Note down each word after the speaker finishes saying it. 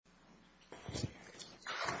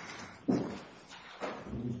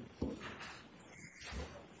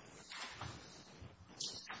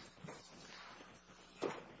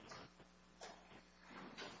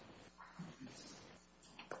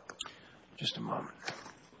Just a moment.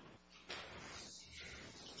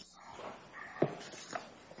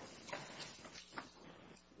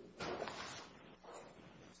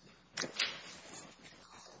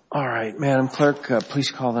 All right, Madam Clerk,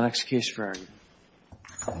 please call the next case for argument.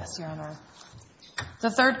 Yes, Your Honor.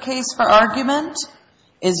 The third case for argument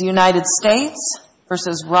is United States v.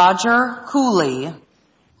 Roger Cooley.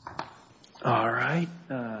 All right,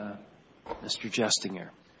 Mr. Justinger,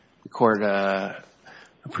 the Court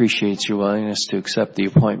appreciates your willingness to accept the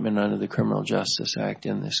appointment under the Criminal Justice Act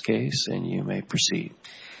in this case, and you may proceed.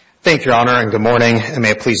 Thank you, Your Honor, and good morning, and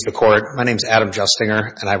may it please the Court. My name is Adam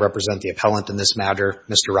Justinger, and I represent the appellant in this matter,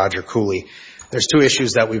 Mr. Roger Cooley. There's two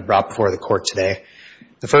issues that we've brought before the Court today.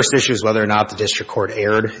 The first issue is whether or not the District Court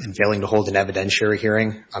erred in failing to hold an evidentiary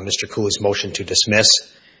hearing on Mr. Cooley's motion to dismiss.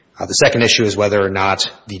 The second issue is whether or not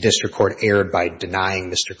the District Court erred by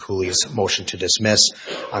denying Mr. Cooley's motion to dismiss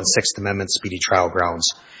on Sixth Amendment speedy trial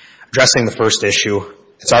grounds. Addressing the first issue,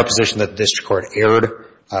 it's our position that the District Court erred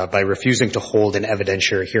by refusing to hold an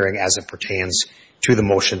evidentiary hearing as it pertains to the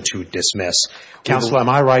motion to dismiss. Counsel, am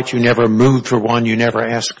I right? You never moved for one. You never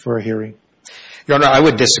asked for a hearing? Your Honor, I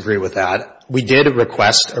would disagree with that. We did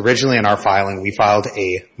request, originally in our filing, we filed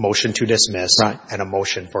a motion to dismiss and a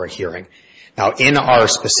motion for a hearing. Now, in our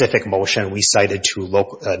specific motion, we cited to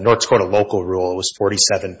North Dakota local rule, it was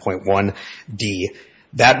 47.1D.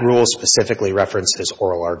 That rule specifically references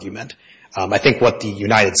oral argument. I think what the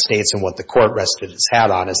United States and what the Court rested its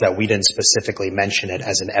hat on is that we didn't specifically mention it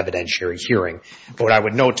as an evidentiary hearing. But what I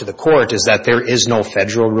would note to the Court is that there is no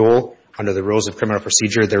federal rule under the rules of criminal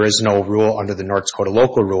procedure. There is no rule under the North Dakota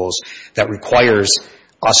local rules that requires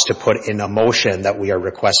us to put in a motion that we are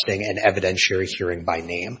requesting an evidentiary hearing by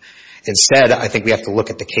name. Instead, I think we have to look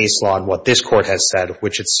at the case law and what this Court has said,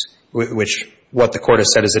 which what the Court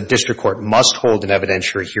has said is a District Court must hold an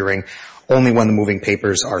evidentiary hearing only when the moving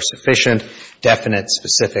papers are sufficient, definite,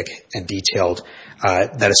 specific, and detailed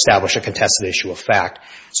that establish a contested issue of fact.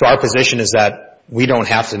 So our position is that we don't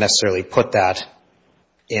have to necessarily put that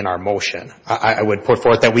in our motion. I would put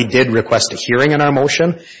forth that we did request a hearing in our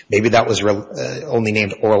motion. Maybe that was only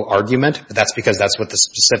named oral argument, but that's because that's what the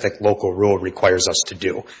specific local rule requires us to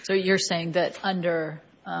do. So you're saying that under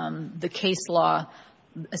the case law,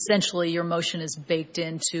 essentially your motion is baked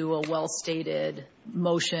into a well-stated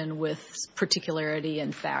motion with particularity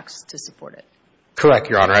and facts to support it? Correct,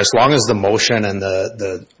 Your Honor. As long as the motion and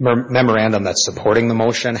the memorandum that's supporting the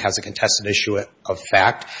motion has a contested issue of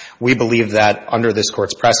fact, we believe that under this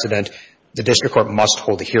Court's precedent, the District Court must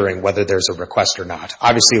hold a hearing whether there's a request or not.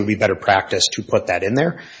 Obviously, it would be better practice to put that in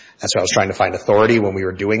there. That's why I was trying to find authority when we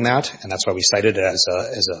were doing that, and that's why we cited it as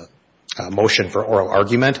a motion for oral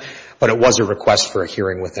argument, but it was a request for a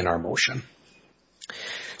hearing within our motion.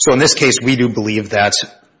 So in this case, we do believe that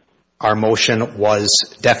our motion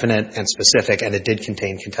was definite and specific, and it did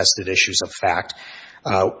contain contested issues of fact.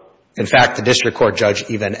 In fact, the District Court judge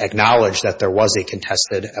even acknowledged that there was a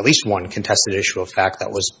contested, at least one contested issue of fact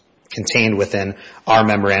that was contained within our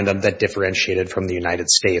memorandum that differentiated from the United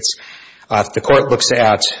States. If the Court looks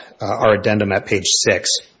at our addendum at page 6,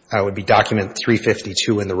 it would be document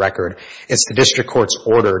 352 in the record. It's the District Court's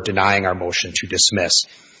order denying our motion to dismiss.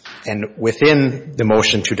 And within the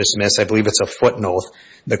motion to dismiss, I believe it's a footnote,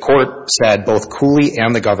 the Court said both Cooley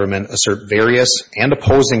and the government assert various and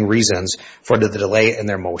opposing reasons for the delay in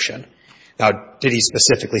their motion. Now, did he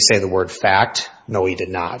specifically say the word fact? No, he did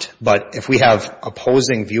not. But if we have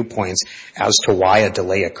opposing viewpoints as to why a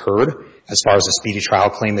delay occurred, as far as a speedy trial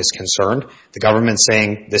claim is concerned, the government's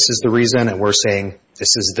saying this is the reason and we're saying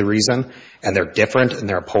this is the reason, and they're different and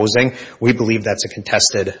they're opposing, we believe that's a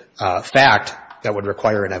contested fact that would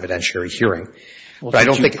require an evidentiary hearing. Well, but I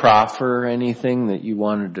don't think proffer anything that you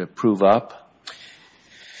wanted to prove up?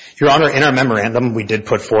 Your Honor, in our memorandum, we did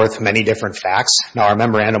put forth many different facts. Now, our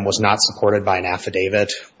memorandum was not supported by an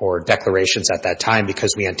affidavit or declarations at that time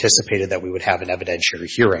because we anticipated that we would have an evidentiary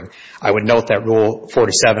hearing. I would note that Rule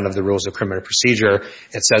 47 of the Rules of Criminal Procedure,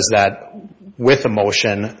 it says that with a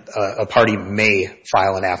motion, a party may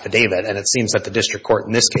file an affidavit, and it seems that the District Court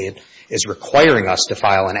in this case is requiring us to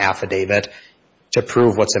file an affidavit to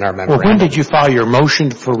prove what's in our memorandum. Well, when did you file your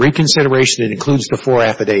motion for reconsideration that includes the 4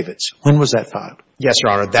 affidavits? When was that filed? Yes,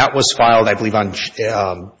 Your Honor. That was filed, I believe, on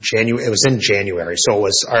January. It was in January. So it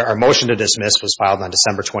was our motion to dismiss was filed on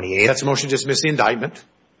December 28th. That's a motion to dismiss the indictment.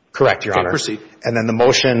 Correct, Your Honor. Proceed. And then the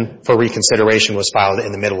motion for reconsideration was filed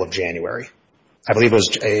in the middle of January. I believe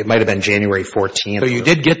it might have been January 14th. So you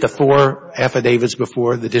did get the 4 affidavits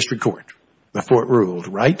before the District Court, before it ruled,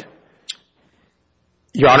 right?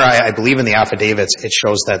 Your Honor, I believe in the affidavits, it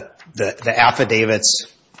shows that the affidavits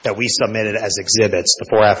that we submitted as exhibits, the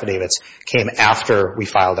 4 affidavits, came after we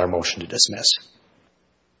filed our motion to dismiss.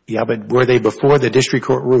 Yeah, but were they before the district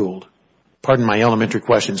court ruled? Pardon my elementary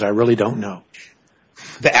questions. I really don't know.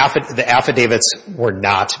 The affidavits were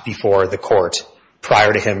not before the court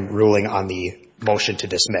prior to him ruling on the motion to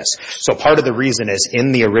dismiss. So part of the reason is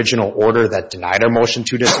in the original order that denied our motion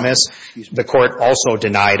to dismiss, the court also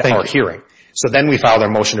denied our hearing. So then we filed our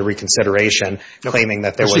motion to reconsideration, claiming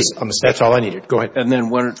that there was a mistake. That's all I needed. Go ahead. And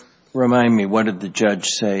then remind me, what did the judge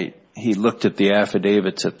say? He looked at the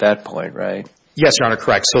affidavits at that point, right? Yes, Your Honor,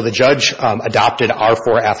 correct. So the judge adopted our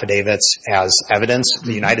 4 affidavits as evidence.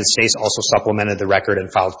 The United States also supplemented the record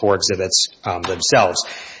and filed 4 exhibits themselves.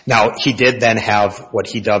 Now, he did then have what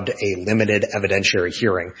he dubbed a limited evidentiary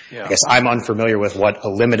hearing. Yeah. I guess I'm unfamiliar with what a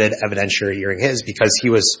limited evidentiary hearing is because he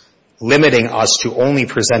was limiting us to only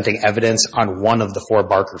presenting evidence on one of the 4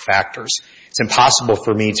 Barker factors. It's impossible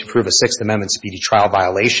for me to prove a Sixth Amendment speedy trial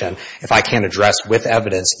violation if I can't address with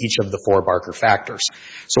evidence each of the 4 Barker factors.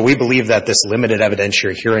 So we believe that this limited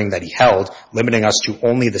evidentiary hearing that he held, limiting us to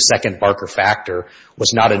only the second Barker factor,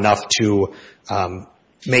 was not enough to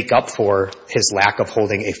make up for his lack of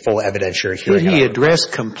holding a full evidentiary hearing. Did he address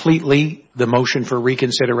completely the motion for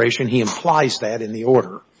reconsideration? He implies that in the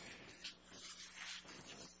order.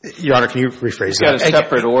 Your Honor, can you rephrase that? He's got a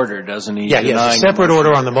separate order, doesn't he? Yeah, he has a separate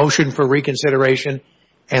order on the motion for reconsideration.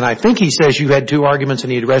 And I think he says you had 2 arguments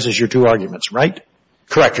and he addresses your 2 arguments, right?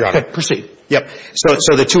 Correct, Your Honor. Okay, proceed. Yep.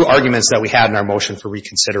 So the 2 arguments that we had in our motion for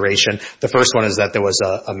reconsideration, the first one is that there was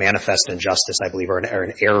a manifest injustice, I believe, or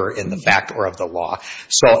an error in the fact or of the law.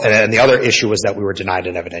 So, and the other issue was that we were denied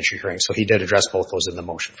an evidentiary hearing. So he did address both those in the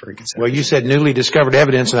motion for reconsideration. Well, you said newly discovered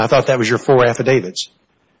evidence, and I thought that was your 4 affidavits.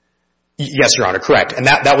 Yes, Your Honor, correct. And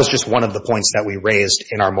that was just one of the points that we raised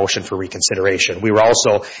in our motion for reconsideration. We were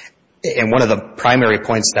also, and one of the primary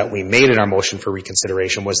points that we made in our motion for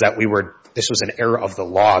reconsideration was that this was an error of the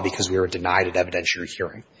law because we were denied an evidentiary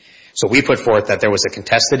hearing. So we put forth that there was a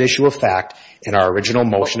contested issue of fact in our original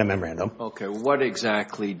motion and memorandum. Okay. What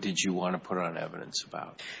exactly did you want to put on evidence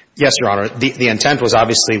about? Yes, Your Honor. The intent was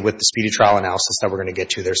obviously with the speedy trial analysis that we're going to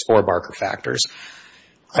get to. There's 4 Barker factors.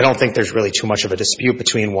 I don't think there's really too much of a dispute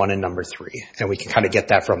between 1 and number 3, and we can kind of get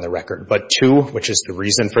that from the record. But 2, which is the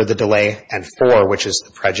reason for the delay, and 4, which is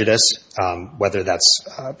the prejudice, whether that's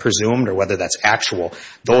presumed or whether that's actual,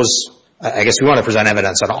 those, I guess we want to present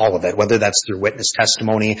evidence on all of it, whether that's through witness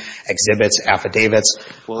testimony, exhibits, affidavits.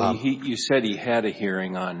 Well, you said he had a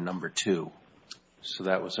hearing on number 2, so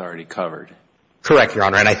that was already covered. Correct, Your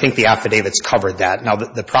Honor, and I think the affidavits covered that. Now,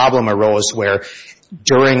 the problem arose where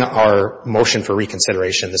during our motion for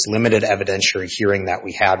reconsideration, this limited evidentiary hearing that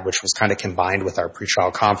we had, which was kind of combined with our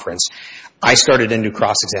pretrial conference, I started into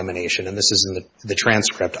cross-examination, and this is in the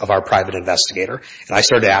transcript of our private investigator, and I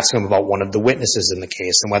started asking him about one of the witnesses in the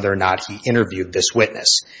case and whether or not he interviewed this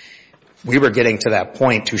witness. We were getting to that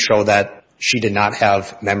point to show that she did not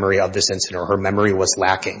have memory of this incident, or her memory was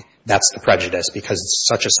lacking. That's the prejudice, because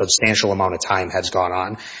such a substantial amount of time has gone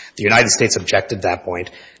on. The United States objected at that point,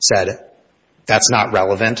 said, that's not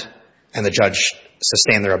relevant, and the judge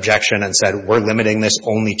sustained their objection and said, we're limiting this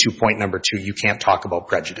only to point number 2. You can't talk about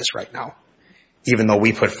prejudice right now. Even though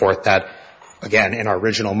we put forth that, again, in our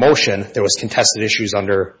original motion, there was contested issues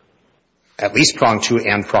under at least prong 2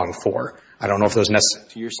 and prong 4. I don't know if those necessary.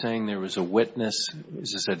 So you're saying there was a witness.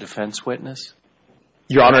 Is this a defense witness?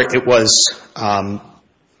 Your Honor, it was,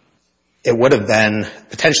 it would have been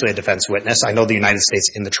potentially a defense witness. I know the United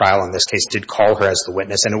States in the trial in this case did call her as the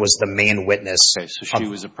witness, and it was the main witness. Okay, so she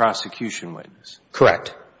was a prosecution witness.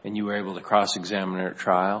 Correct. And you were able to cross-examine her at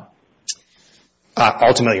trial?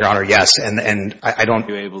 Ultimately, Your Honor, yes. And I don't.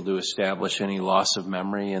 Were you able to establish any loss of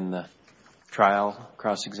memory in the trial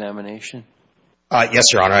cross-examination?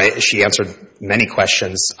 Yes, Your Honor. She answered many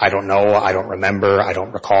questions. I don't know. I don't remember. I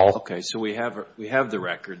don't recall. Okay, so we have the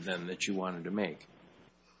record then that you wanted to make.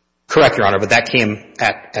 Correct, Your Honor, but that came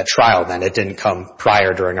at trial then. It didn't come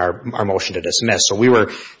prior during our motion to dismiss. So we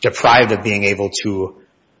were deprived of being able to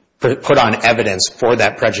put on evidence for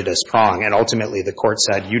that prejudice prong, and ultimately the court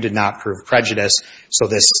said, you did not prove prejudice, so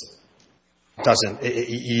this doesn't,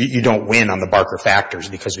 you don't win on the Barker factors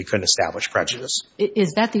because we couldn't establish prejudice.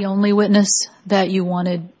 Is that the only witness that you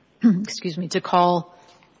wanted, excuse me, to call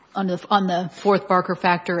on the 4th Barker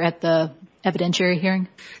factor at the evidentiary hearing?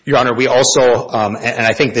 Your Honor, we also, and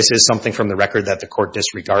I think this is something from the record that the court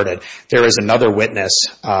disregarded, there is another witness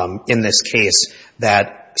in this case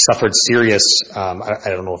that suffered serious, I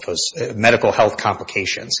don't know if it was medical health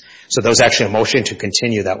complications. So there was actually a motion to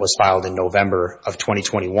continue that was filed in November of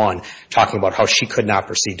 2021 talking about how she could not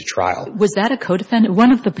proceed to trial. Was that a co-defendant?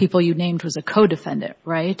 One of the people you named was a co-defendant,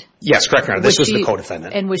 right? Yes, correct, Your Honor. This was the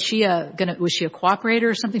co-defendant. And was she a cooperator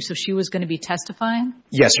or something, so she was going to be testifying?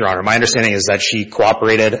 Yes, Your Honor. My understanding is that she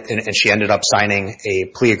cooperated and she ended up signing a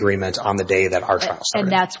plea agreement on the day that our trial started.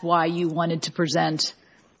 And that's why you wanted to present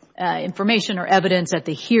information or evidence at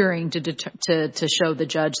the hearing to show the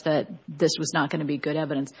judge that this was not going to be good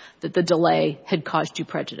evidence, that the delay had caused you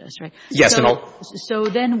prejudice, right? Yes, so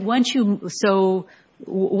then once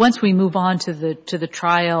we move on to the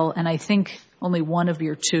trial, and I think only one of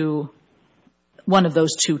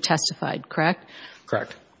those two testified, correct?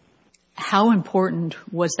 Correct. How important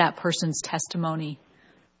was that person's testimony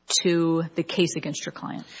to the case against your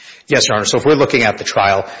client? Yes, Your Honor. So if we're looking at the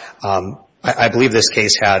trial, I believe this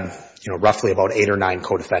case had, roughly about 8 or 9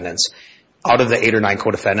 co-defendants. Out of the 8 or 9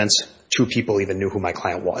 co-defendants, 2 people even knew who my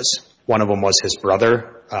client was. One of them was his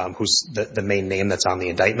brother, who's the main name that's on the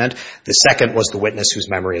indictment. The second was the witness whose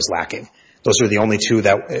memory is lacking. Those were the only 2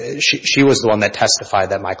 that she was the one that testified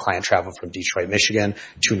that my client traveled from Detroit, Michigan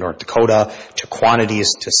to North Dakota, to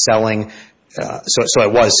quantities, to selling. So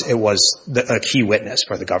it was a key witness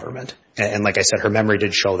for the government. And like I said, her memory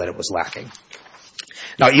did show that it was lacking.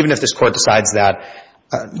 Now, even if this Court decides that,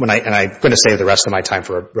 and I'm going to save the rest of my time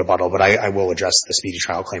for a rebuttal, but I will address the speedy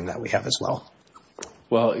trial claim that we have as well.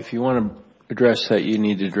 Well, if you want to address that, you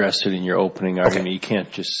need to address it in your opening argument. Okay. You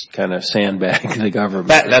can't just kind of sandbag the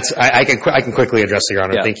government. I can quickly address it, Your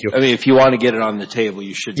Honor. Yeah. Thank you. I mean, if you want to get it on the table,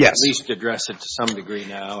 you should yes. at least address it to some degree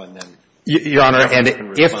now, and then Your Honor, and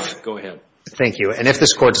if go ahead. Thank you. And if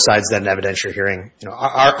this Court decides that an evidentiary hearing,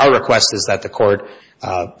 our request is that the Court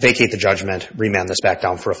vacate the judgment, remand this back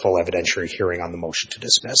down for a full evidentiary hearing on the motion to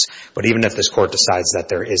dismiss. But even if this Court decides that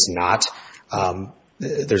there is not,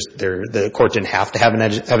 the Court didn't have to have an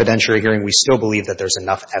evidentiary hearing, we still believe that there's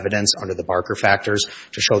enough evidence under the Barker factors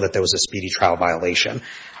to show that there was a speedy trial violation.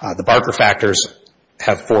 The Barker factors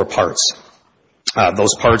have 4 parts.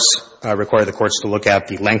 Those parts require the courts to look at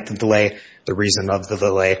the length of delay, the reason of the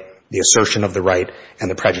delay, the assertion of the right, and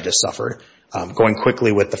the prejudice suffered. Going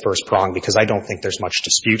quickly with the first prong, because I don't think there's much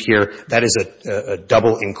dispute here, that is a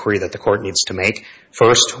double inquiry that the Court needs to make.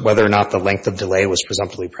 First, whether or not the length of delay was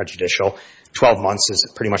presumptively prejudicial. 12 months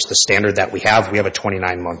is pretty much the standard that we have. We have a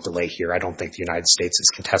 29-month delay here. I don't think the United States is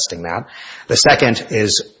contesting that. The second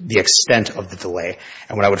is the extent of the delay.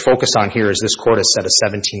 And what I would focus on here is this Court has said a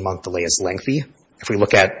 17-month delay is lengthy. If we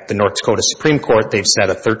look at the North Dakota Supreme Court, they've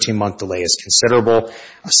said a 13-month delay is considerable,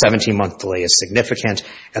 a 17-month delay is significant.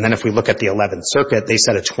 And then if we look at the 11th Circuit, they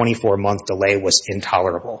said a 24-month delay was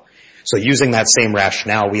intolerable. So using that same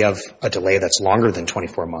rationale, we have a delay that's longer than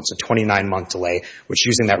 24 months, a 29-month delay, which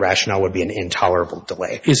using that rationale would be an intolerable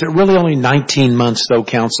delay. Is it really only 19 months, though,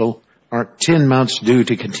 counsel? Aren't 10 months due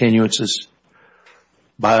to continuances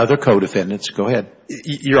by other co-defendants? Go ahead.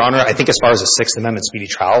 Your Honor, I think as far as the Sixth Amendment speedy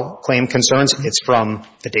trial claim concerns, it's from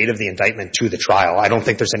the date of the indictment to the trial. I don't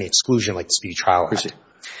think there's any exclusion like the Speedy Trial Act.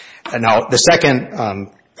 And now, the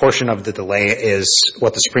second portion of the delay is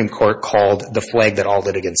what the Supreme Court called the flag that all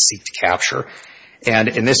litigants seek to capture. And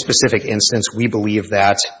in this specific instance, we believe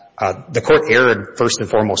that the Court erred first and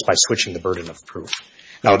foremost by switching the burden of proof.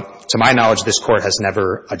 Now, to my knowledge, this Court has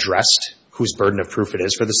never addressed whose burden of proof it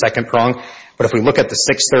is for the second prong. But if we look at the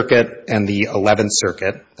Sixth Circuit and the 11th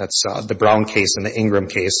Circuit, that's the Brown case and the Ingram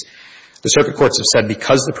case, the circuit courts have said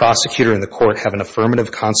because the prosecutor and the court have an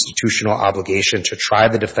affirmative constitutional obligation to try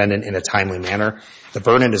the defendant in a timely manner, the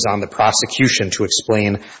burden is on the prosecution to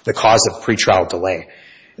explain the cause of pretrial delay.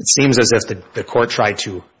 It seems as if the court tried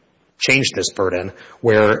to change this burden,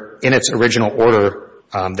 where in its original order,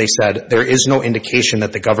 they said there is no indication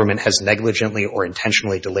that the government has negligently or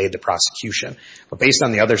intentionally delayed the prosecution. But based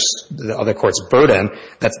on the other court's burden,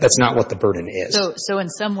 that's not what the burden is. So in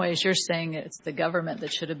some ways, you're saying it's the government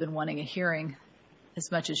that should have been wanting a hearing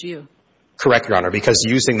as much as you. Correct, Your Honor, because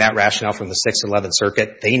using that rationale from the Sixth and 11th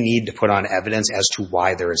Circuit, they need to put on evidence as to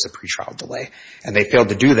why there is a pretrial delay. And they failed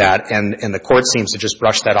to do that, and the court seems to just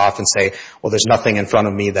brush that off and say, well, there's nothing in front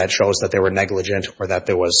of me that shows that they were negligent or that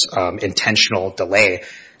there was intentional delay,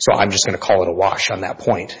 so I'm just going to call it a wash on that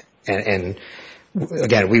point. And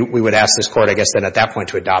again, we would ask this Court, I guess, then at that point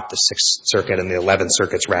to adopt the Sixth Circuit and the 11th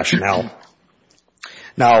Circuit's rationale.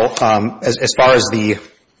 Now, as far as the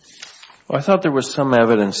Well, I thought there was some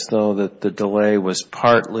evidence, though, that the delay was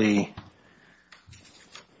partly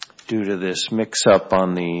due to this mix-up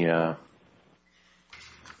on the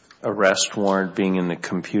arrest warrant being in the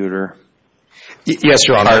computer. Yes,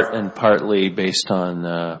 Your Honor. And partly based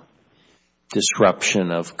on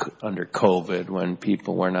disruption under COVID when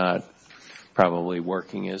people were not probably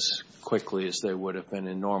working as quickly as they would have been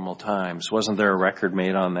in normal times. Wasn't there a record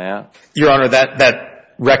made on that? Your Honor,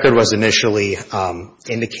 that record was initially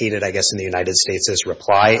indicated, I guess, in the United States as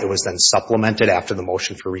reply. It was then supplemented after the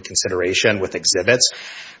motion for reconsideration with exhibits.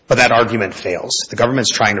 But that argument fails. The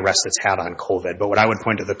government's trying to rest its hat on COVID. But what I would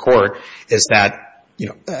point to the court is that,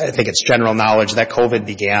 I think it's general knowledge that COVID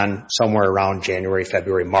began somewhere around January,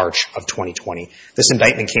 February, March of 2020. This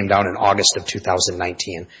indictment came down in August of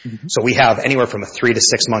 2019. Mm-hmm. So we have anywhere from a 3 to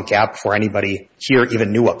 6 month gap before anybody here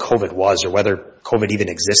even knew what COVID was or whether COVID even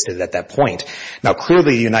existed at that point. Now,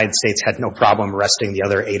 clearly the United States had no problem arresting the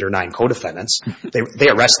other 8 or 9 co-defendants. They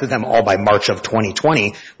arrested them all by March of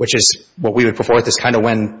 2020, which is what we would put forth as kind of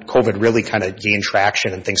when COVID really kind of gained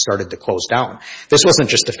traction and things started to close down. This wasn't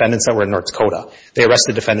just defendants that were in North Dakota. They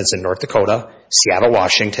arrested defendants in North Dakota, Seattle,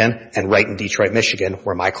 Washington, and right in Detroit, Michigan,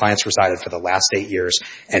 where my clients resided for the last 8 years,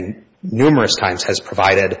 and numerous times has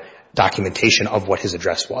provided documentation of what his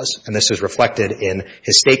address was. And this is reflected in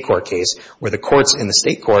his state court case, where the courts in the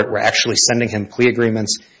state court were actually sending him plea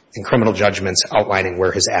agreements and criminal judgments outlining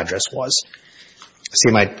where his address was. I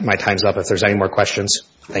see my time's up. If there's any more questions,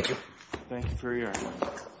 thank you. Thank you for your argument.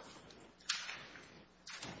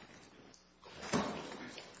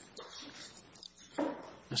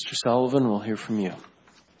 Mr. Sullivan, we'll hear from you.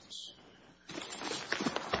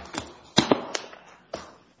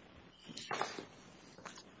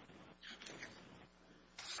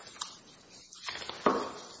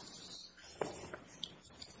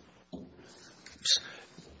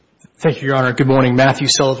 Thank you, Your Honor. Good morning. Matthew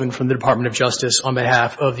Sullivan from the Department of Justice on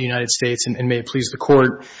behalf of the United States, and may it please the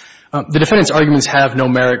Court. The defendant's arguments have no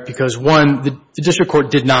merit because, one, the district court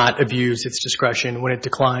did not abuse its discretion when it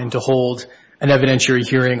declined to hold an evidentiary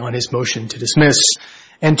hearing on his motion to dismiss.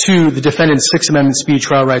 And two, the defendant's Sixth Amendment speedy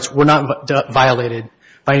trial rights were not violated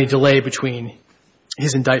by any delay between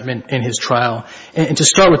his indictment and his trial. And to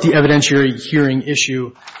start with the evidentiary hearing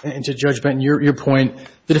issue, and to Judge Benton, your point,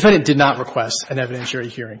 the defendant did not request an evidentiary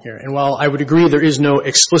hearing here. And while I would agree there is no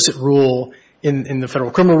explicit rule in the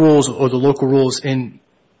federal criminal rules or the local rules in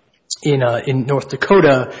North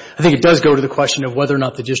Dakota, I think it does go to the question of whether or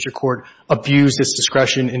not the district court abused its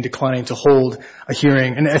discretion in declining to hold a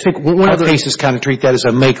hearing. And I think one of the cases kind of treat that as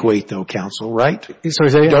a make-weight, though, counsel, right? Sorry,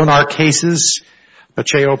 say again? Don't our cases,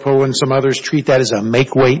 Pacheco and some others, treat that as a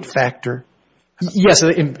make-weight factor? Yes,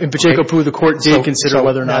 in Pacheco, the court did consider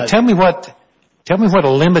whether or not. Now, tell me what a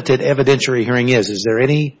limited evidentiary hearing is. Is there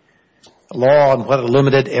any law on what a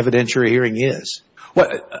limited evidentiary hearing is? Well,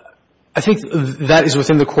 I think that is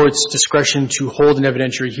within the court's discretion to hold an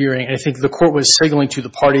evidentiary hearing. And I think the court was signaling to the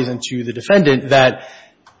parties and to the defendant that.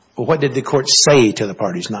 Well, what did the court say to the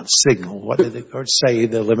parties, not signal? What did the court say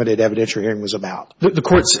the limited evidentiary hearing was about? The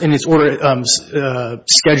court's, in its order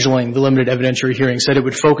scheduling the limited evidentiary hearing, said it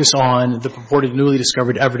would focus on the purported newly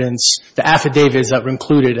discovered evidence, the affidavits that were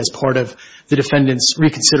included as part of the defendant's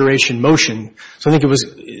reconsideration motion. So I think it was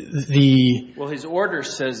the. Well, his order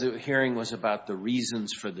says the hearing was about the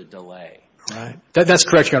reasons for the delay. Right. That's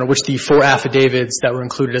correct, Your Honor, which the 4 affidavits that were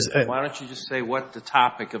included as. Why don't you just say what the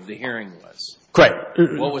topic of the hearing was? Correct.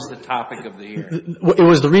 What was the topic of the hearing? It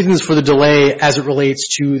was the reasons for the delay as it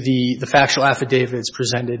relates to the factual affidavits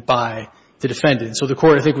presented by the defendant. So the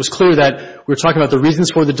court, I think, was clear that we were talking about the reasons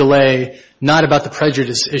for the delay, not about the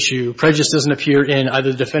prejudice issue. Prejudice doesn't appear in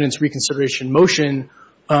either the defendant's reconsideration motion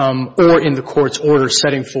or in the court's order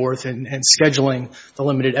setting forth and scheduling the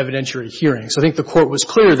limited evidentiary hearing. So I think the court was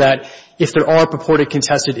clear that if there are purported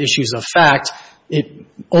contested issues of fact, it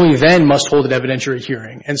only then must hold an evidentiary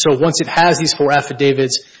hearing. And so once it has these 4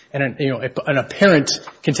 affidavits and an apparent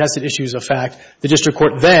contested issues of fact, the district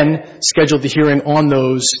court then scheduled the hearing on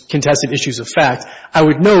those contested issues of fact. I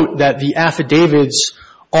would note that the affidavits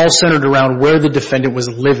all centered around where the defendant was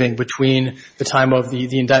living between the time of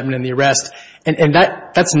the indictment and the arrest. And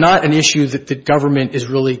that's not an issue that the government is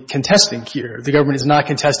really contesting here. The government is not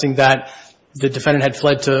contesting that the defendant had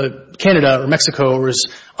fled to Canada or Mexico or was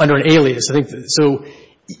under an alias. I think so.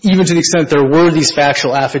 Even to the extent there were these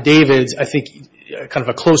factual affidavits, I think kind of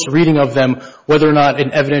a close reading of them, whether or not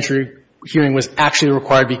an evidentiary hearing was actually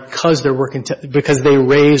required because because they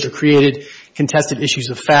raised or created contested issues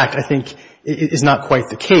of fact, I think is not quite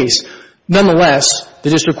the case. Nonetheless, the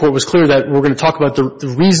district court was clear that we're going to talk about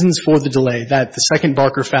the reasons for the delay, that the second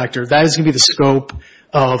Barker factor, that is going to be the scope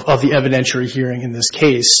of the evidentiary hearing in this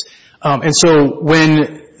case. And so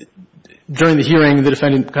when, during the hearing, the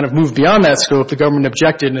defendant kind of moved beyond that scope, the government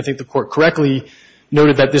objected, and I think the court correctly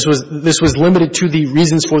noted that this was limited to the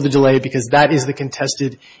reasons for the delay because that is the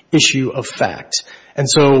contested issue of fact. And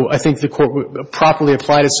so I think the Court properly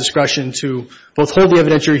applied its discretion to both hold the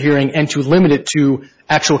evidentiary hearing and to limit it to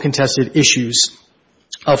actual contested issues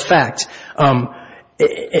of fact.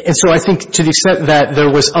 And so I think to the extent that there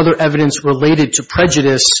was other evidence related to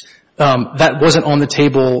prejudice that wasn't on the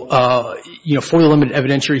table, for the limited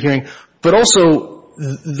evidentiary hearing, but also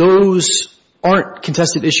those aren't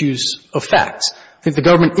contested issues of fact. I think the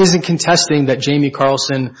government isn't contesting that Jamie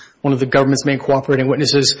Carlson, one of the government's main cooperating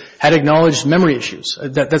witnesses, had acknowledged memory issues.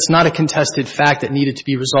 That's not a contested fact that needed to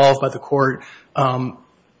be resolved by the Court,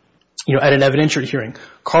 at an evidentiary hearing.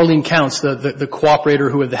 Carleen Counts, the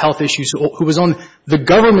cooperator who had the health issues, who was on the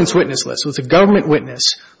government's witness list. So it's a government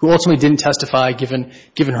witness who ultimately didn't testify given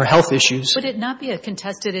her health issues. Would it not be a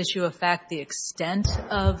contested issue of fact, the extent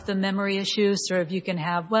of the memory issues? Sort of you can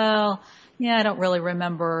have, I don't really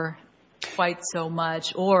remember quite so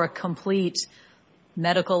much, or a complete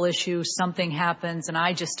medical issue, something happens and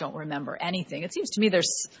I just don't remember anything. It seems to me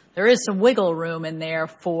there is some wiggle room in there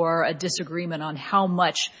for a disagreement on how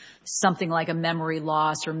much something like a memory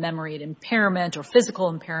loss or memory impairment or physical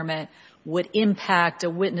impairment would impact a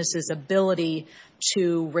witness's ability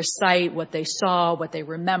to recite what they saw, what they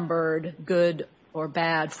remembered, good or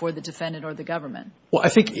bad, for the defendant or the government. Well, I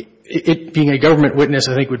think it being a government witness,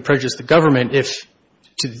 I think would prejudice the government if,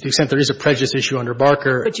 to the extent there is a prejudice issue under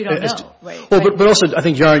Barker. But you don't know, right? Well, but also, I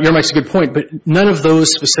think your makes a good point, but none of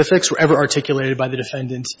those specifics were ever articulated by the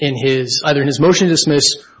defendant in either in his motion to dismiss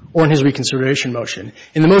or in his reconsideration motion.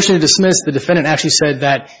 In the motion to dismiss, the defendant actually said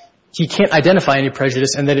that he can't identify any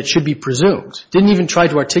prejudice and that it should be presumed. Didn't even try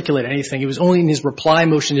to articulate anything. It was only in his reply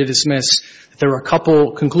motion to dismiss that there were a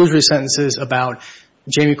couple conclusory sentences about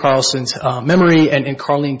Jamie Carlson's memory and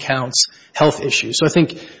Carleen Count's health issues. So I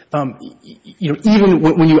think, even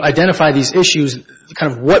when you identify these issues,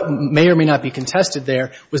 kind of what may or may not be contested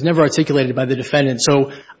there was never articulated by the defendant.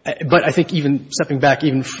 So, but I think even stepping back,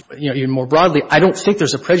 even more broadly, I don't think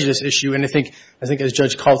there's a prejudice issue. And I think as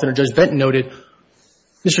Judge Carlton or Judge Benton noted,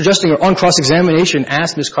 Mr. Justinger on cross-examination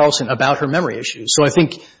asked Ms. Carlson about her memory issues. So I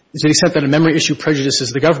think to the extent that a memory issue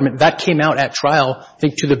prejudices the government, that came out at trial, I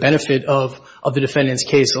think, to the benefit of the defendant's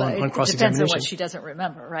case on cross-examination. It depends on what she doesn't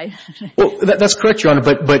remember, right? Well, that's correct, Your Honor.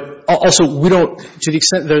 But also, we don't, to the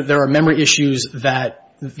extent that there are memory issues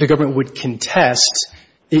that the government would contest,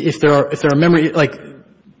 if there are memory, like,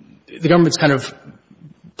 the government's kind of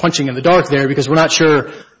punching in the dark there because we're not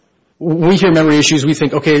sure. When we hear memory issues, we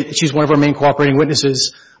think, okay, she's one of our main cooperating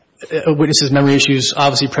witnesses. Witnesses' memory issues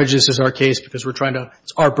obviously prejudices our case because we're trying to,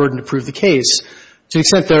 it's our burden to prove the case. To the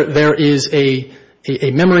extent there is a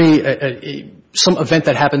memory, some event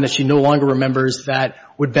that happened that she no longer remembers that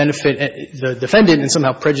would benefit the defendant and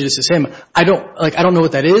somehow prejudices him, I don't know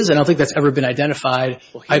what that is, and I don't think that's ever been identified.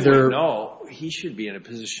 Well, he would know. He should be in a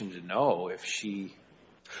position to know if she...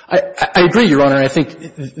 I agree, Your Honor. I think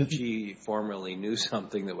if she formerly knew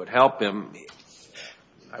something that would help him,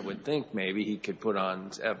 I would think maybe he could put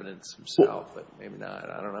on evidence himself, but maybe not.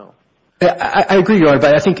 I don't know. I agree, Your Honor,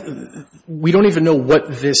 but I think we don't even know what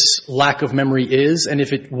this lack of memory is and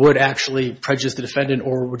if it would actually prejudice the defendant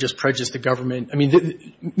or would just prejudice the government. I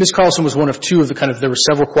mean, Ms. Carlson was one of two of the there were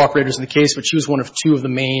several cooperators in the case, but she was one of two of the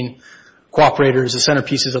main cooperators, the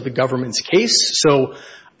centerpieces of the government's case. So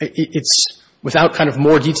it's, without kind of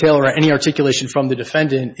more detail or any articulation from the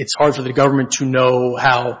defendant, it's hard for the government to know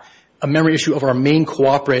how a memory issue of our main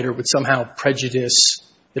cooperator would somehow prejudice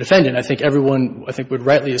the defendant. I think everyone, would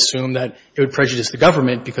rightly assume that it would prejudice the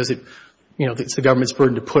government because it's the government's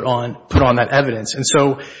burden to put on that evidence. And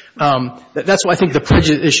so, that's why I think the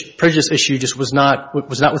prejudice issue just was not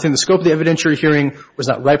within the scope of the evidentiary hearing, was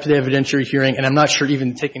not ripe for the evidentiary hearing, and I'm not sure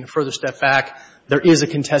even taking a further step back, there is a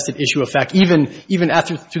contested issue of fact, even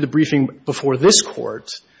through the briefing before this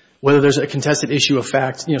Court, whether there's a contested issue of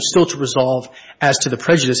fact, still to resolve as to the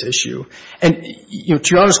prejudice issue. And, to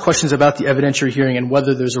Your Honor's questions about the evidentiary hearing and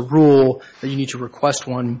whether there's a rule that you need to request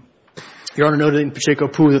one, Your Honor noted in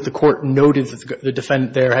Pacheco-Poo that the Court noted that the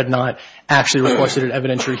defendant there had not actually requested an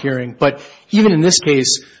evidentiary hearing. But even in this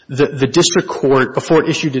case, the district court, before it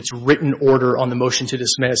issued its written order on the motion to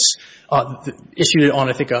dismiss, issued it on,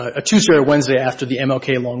 I think, a Tuesday or Wednesday after the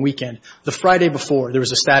MLK long weekend. The Friday before, there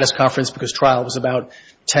was a status conference because trial was about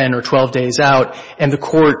 10 or 12 days out, and the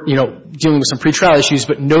Court, dealing with some pretrial issues,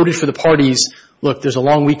 but noted for the parties, look, there's a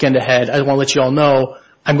long weekend ahead. I want to let you all know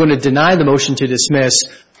I'm going to deny the motion to dismiss.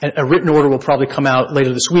 A written order will probably come out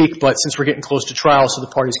later this week, but since we're getting close to trial so the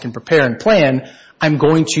parties can prepare and plan, I'm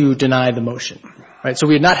going to deny the motion. Right? So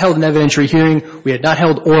we had not held an evidentiary hearing. We had not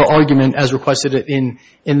held oral argument as requested in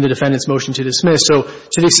the defendant's motion to dismiss. So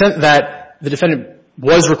to the extent that the defendant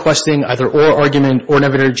was requesting either oral argument or an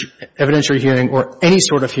evidentiary hearing or any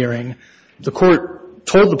sort of hearing, the Court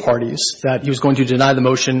told the parties that he was going to deny the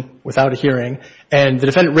motion without a hearing, and the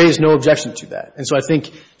defendant raised no objection to that. And so I think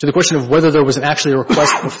to the question of whether there was actually a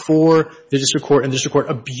request before the district court and the district court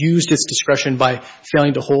abused its discretion by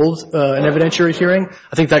failing to hold an evidentiary hearing,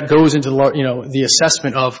 I think that goes into the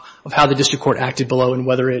assessment of how the district court acted below and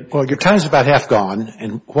whether it... Well, your time's about half gone,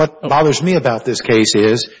 and what bothers me about this case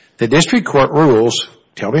is the district court rules,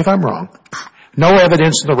 tell me if I'm wrong, no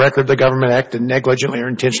evidence in the record the government acted negligently or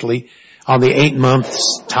intentionally on the 8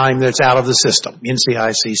 months time that's out of the system,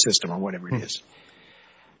 NCIC system or whatever it is.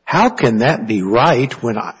 How can that be right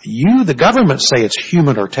when you, the government, say it's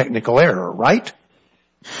human or technical error, right?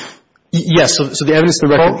 Yes. So the evidence in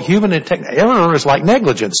the record... Well, human and technical error is like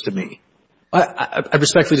negligence to me. I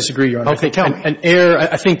respectfully disagree, Your Honor. Okay, tell me. An error,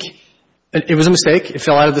 I think it was a mistake. It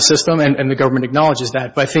fell out of the system, and the government acknowledges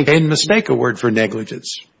that. But I think... And mistake a word for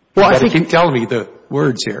negligence. Well, I think... Keep telling me the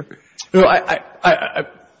words here. No,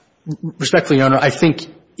 respectfully, Your Honor, I think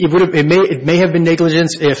it may have been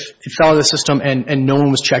negligence if it fell out of the system and no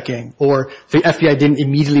one was checking, or the FBI didn't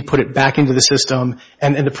immediately put it back into the system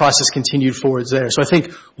and the process continued forwards there. So I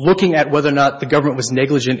think looking at whether or not the government was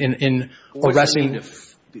negligent in arresting... What does it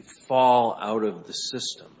mean to fall out of the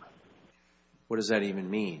system? What does that even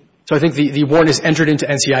mean? So I think the warrant is entered into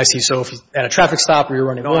NCIC. So if at a traffic stop where you're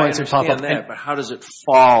running warrants and pop up... I understand that, but how does it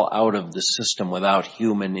fall out of the system without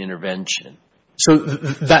human intervention? So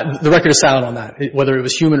the record is silent on that. Whether it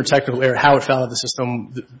was human or technical error, how it fell out of the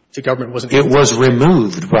system, the government wasn't... It was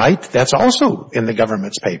removed, right? That's also in the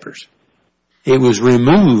government's papers. It was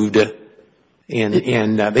removed and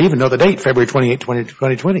they even know the date, February 28,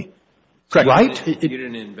 2020. Correct. Right? You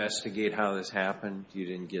didn't investigate how this happened? You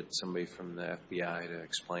didn't get somebody from the FBI to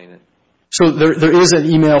explain it? So there is an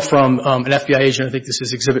email from an FBI agent. I think this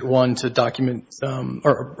is Exhibit 1 to document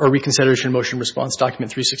or reconsideration motion response,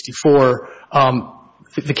 document 364.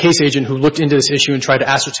 The case agent who looked into this issue and tried to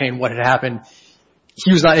ascertain what had happened,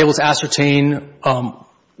 he was not able to ascertain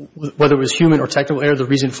whether it was human or technical error, the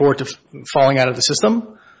reason for it falling out of the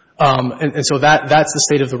system. And so that's the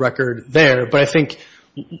state of the record there. But I think...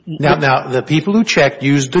 Now, the people who checked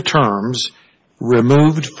used the terms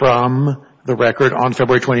removed from the record on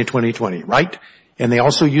February 20, 2020, right? And they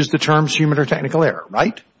also used the terms human or technical error,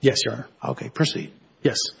 right? Yes, Your Honor. Okay, proceed.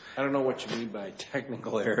 Yes. I don't know what you mean by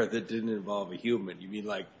technical error that didn't involve a human. You mean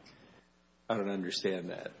like, I don't understand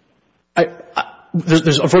that.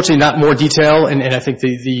 There's unfortunately not more detail, and I think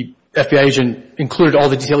the FBI agent included all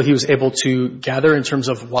the detail he was able to gather in terms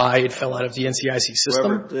of why it fell out of the NCIC system.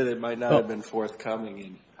 Whoever did it might not have been forthcoming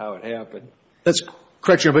in how it happened. That's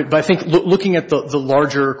correct, Your Honor. But I think looking at the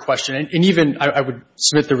larger question, and even I would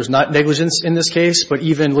submit there was not negligence in this case, but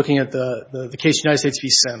even looking at the case United States v.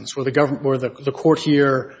 Sims, where the court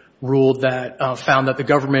here ruled that, found that the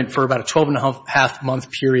government for about a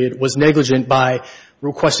 12-and-a-half-month period was negligent by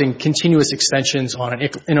requesting continuous extensions on an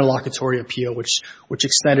interlocutory appeal, which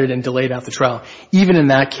extended and delayed out the trial. Even in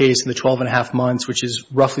that case, in the 12-and-a-half months, which is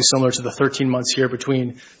roughly similar to the 13 months here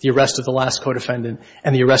between the arrest of the last co-defendant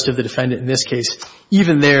and the arrest of the defendant in this case,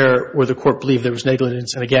 even there where the court believed there was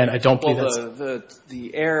negligence, and again, I don't believe that's... Well,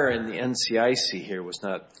 the error in the NCIC here was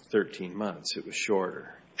not 13 months. It was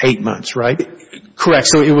shorter. 8 months, right? Correct.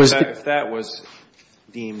 So it was... If that was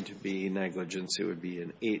deemed to be negligence, it would be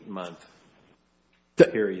an 8-month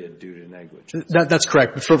period due to negligence. That's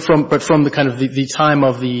correct. But from the kind of the time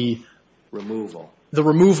of the removal. The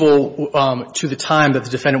removal to the time that the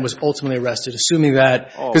defendant was ultimately arrested, assuming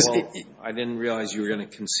that... I didn't realize you were going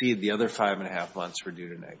to concede the other 5.5 months were due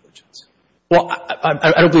to negligence. Well,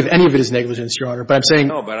 I don't believe any of it is negligence, Your Honor, but I'm saying...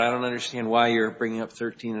 No, but I don't understand why you're bringing up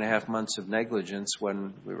 13.5 months of negligence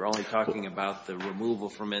when we were only talking about the removal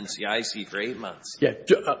from NCIC for 8 months. Yeah,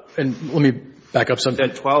 and let me back up something.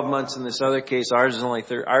 You said 12 months in this other case. Ours is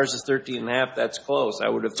 13.5. That's close. I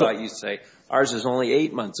would have thought you'd say ours is only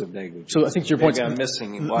 8 months of negligence. So I think your point... Maybe I'm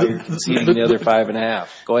missing why you're conceding the other 5.5.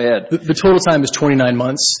 Go ahead. The total time is 29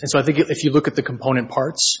 months, and so I think if you look at the component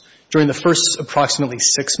parts, during the first approximately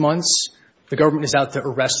 6 months, the government is out there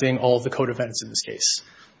arresting all of the co-defendants in this case.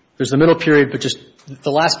 There's the middle period, but just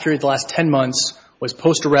the last period, the last 10 months, was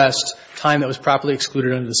post-arrest, time that was properly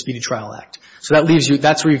excluded under the Speedy Trial Act. So that leaves you,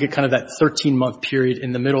 that's where you get kind of that 13-month period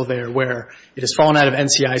in the middle there where it has fallen out of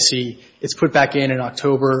NCIC, it's put back in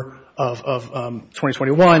October of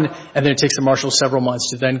 2021, and then it takes the marshals several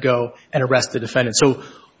months to then go and arrest the defendant. So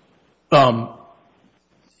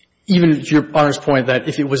even to your Honor's point that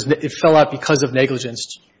if it fell out because of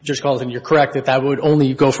negligence, Judge Carlton, you're correct that would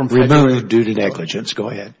only go from February. Removed due to negligence. Go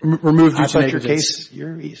ahead. Removed due to negligence.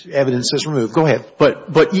 Your evidence is removed. Go ahead.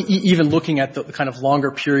 But even looking at the kind of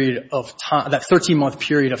longer period of time, that 13-month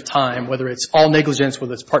period of time, whether it's all negligence,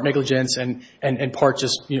 whether it's part negligence and part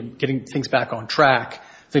just, getting things back on track,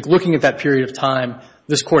 I think looking at that period of time,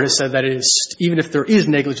 this Court has said that it is, even if there is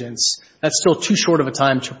negligence, that's still too short of a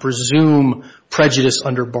time to presume prejudice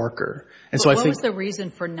under Barker. And so I think. What was the reason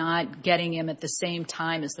for not getting him at the same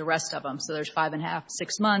time as the rest of them? So there's 5.5,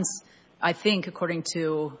 6 months. I think, according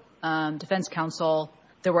to defense counsel,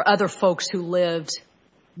 there were other folks who lived,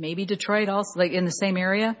 maybe Detroit also, like in the same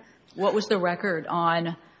area. What was the record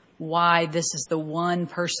on why this is the one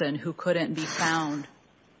person who couldn't be found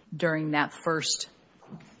during that first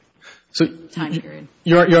time period?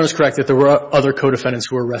 Your Honor is correct that there were other co-defendants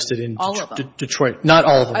who were arrested in Detroit. Not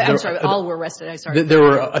all of them. I'm sorry, all were arrested. I'm sorry. There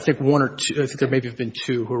were, I think, one or two. I think there maybe have been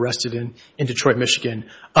two who were arrested in Detroit, Michigan.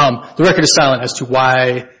 The record is silent as to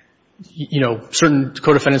why, certain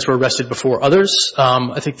co-defendants were arrested before others.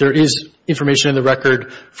 I think there is information in the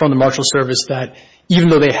record from the Marshal Service that even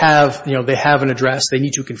though they have an address, they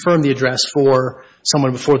need to confirm the address for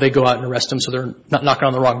someone before they go out and arrest them, so they're not knocking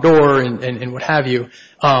on the wrong door and what have you.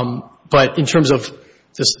 But in terms of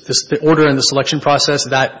the order and the selection process,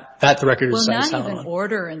 that the record is silent on. Well, not even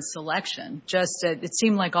order and selection. Just it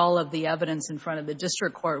seemed like all of the evidence in front of the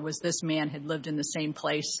district court was this man had lived in the same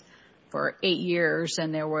place for 8 years,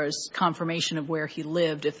 and there was confirmation of where he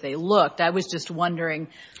lived if they looked. I was just wondering,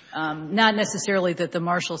 not necessarily that the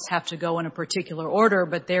marshals have to go in a particular order,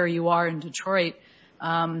 but there you are in Detroit.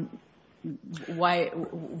 Why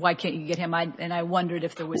can't you get him? And I wondered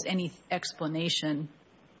if there was any explanation.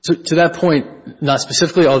 So to that point, not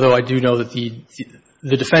specifically, although I do know that the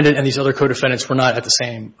defendant and these other co-defendants were not at the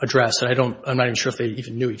same address, and I'm not even sure if they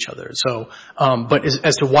even knew each other. So, but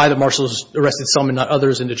as to why the marshals arrested some and not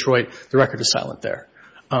others in Detroit, the record is silent there.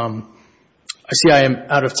 I see I am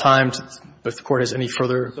out of time, but if the Court has any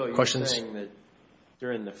further questions. So you're saying that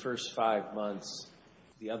during the first 5 months,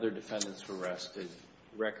 the other defendants were arrested.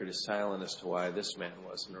 The record is silent as to why this man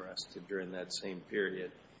wasn't arrested during that same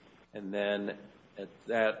period. And then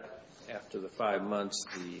after the 5 months,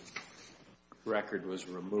 the record was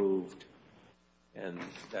removed, and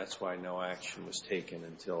that's why no action was taken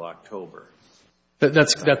until October.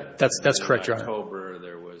 That's correct, Your Honor. In October,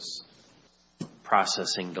 there was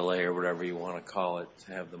processing delay or whatever you want to call it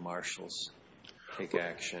to have the marshals take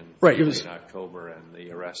action. Right. It was in October and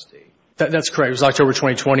the arrest date. That's correct. It was October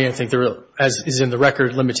 2020. I think there were, as is in the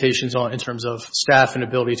record, limitations in terms of staff and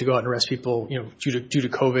ability to go out and arrest people, due to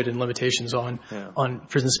COVID and limitations on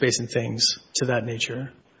prison space and things to that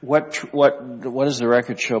nature. What does the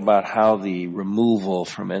record show about how the removal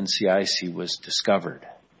from NCIC was discovered?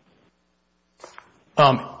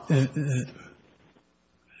 As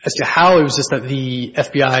to how, it was just that the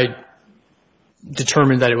FBI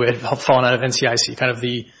determined that it had fallen out of NCIC, kind of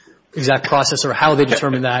the exact process or how they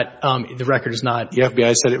determined that, the record is not. The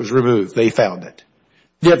FBI said it was removed. They found it.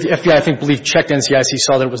 The FBI, I think, checked NCIC,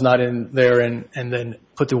 saw that it was not in there, and then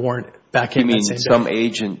put the warrant back in. You mean some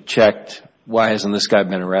agent checked, why hasn't this guy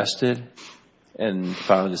been arrested? And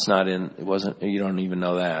found it's not in, it wasn't, you don't even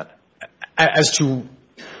know that. As to,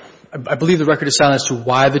 I believe the record is silent as to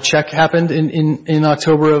why the check happened in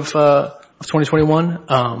October of 2021,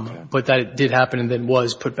 but that it did happen and then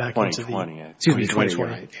was put back into the 2020.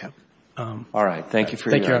 Right, yeah. All right. Thank you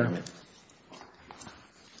for your argument.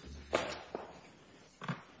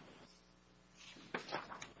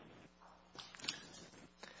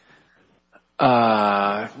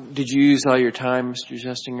 Did you use all your time, Mr.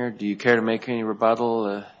 Jestinger? Do you care to make any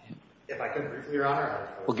rebuttal? If I could briefly, Your Honor.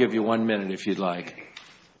 We'll give you 1 minute if you'd like.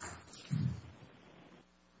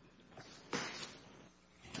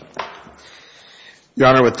 Your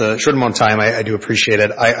Honor, with the short amount of time, I do appreciate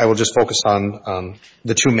it. I will just focus on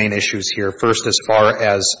the two main issues here. First, as far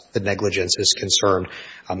as the negligence is concerned,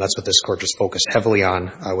 that's what this Court just focused heavily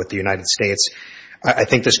on with the United States. I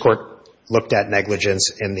think this Court looked at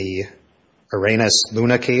negligence in the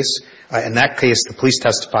Arenas-Luna case. In that case, the police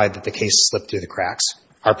testified that the case slipped through the cracks.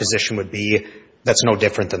 Our position would be that's no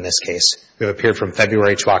different than this case. We have a period from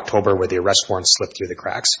February to October where the arrest warrant slipped through the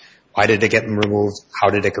cracks. Why did it get removed? How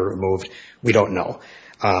did it get removed? We don't know.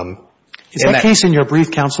 Is that case in your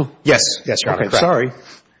brief, counsel? Yes, Your Honor. Okay, sorry.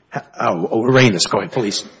 Arenas, go ahead,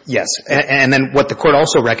 please. Yes. And then what the Court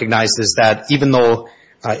also recognized is that even though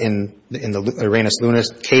in the Arenas-Luna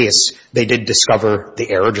case, they did discover the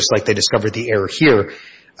error, just like they discovered the error here,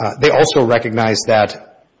 they also recognized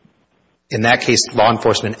that in that case, law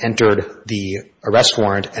enforcement entered the arrest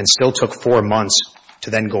warrant and still took 4 months to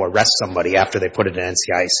then go arrest somebody after they put it in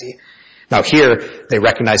NCIC. Now here, they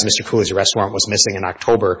recognized Mr. Cooley's arrest warrant was missing in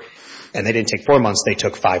October, and they didn't take 4 months, they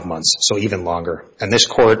took 5 months, so even longer. And this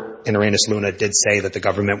court in Arenas Luna did say that the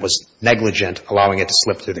government was negligent, allowing it to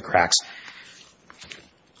slip through the cracks.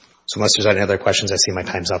 So unless there's any other questions, I see my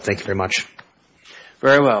time's up. Thank you very much.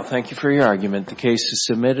 Very well. Thank you for your argument. The case is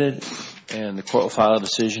submitted, and the court will file a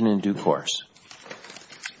decision in due course.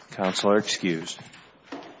 Counsel are excused.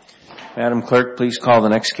 Madam Clerk, please call the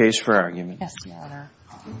next case for argument. Yes, Your Honor.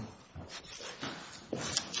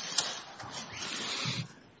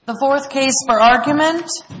 The fourth case for argument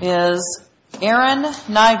is Aaron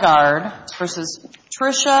Nygaard versus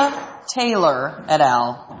Tricia Taylor et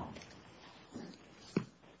al.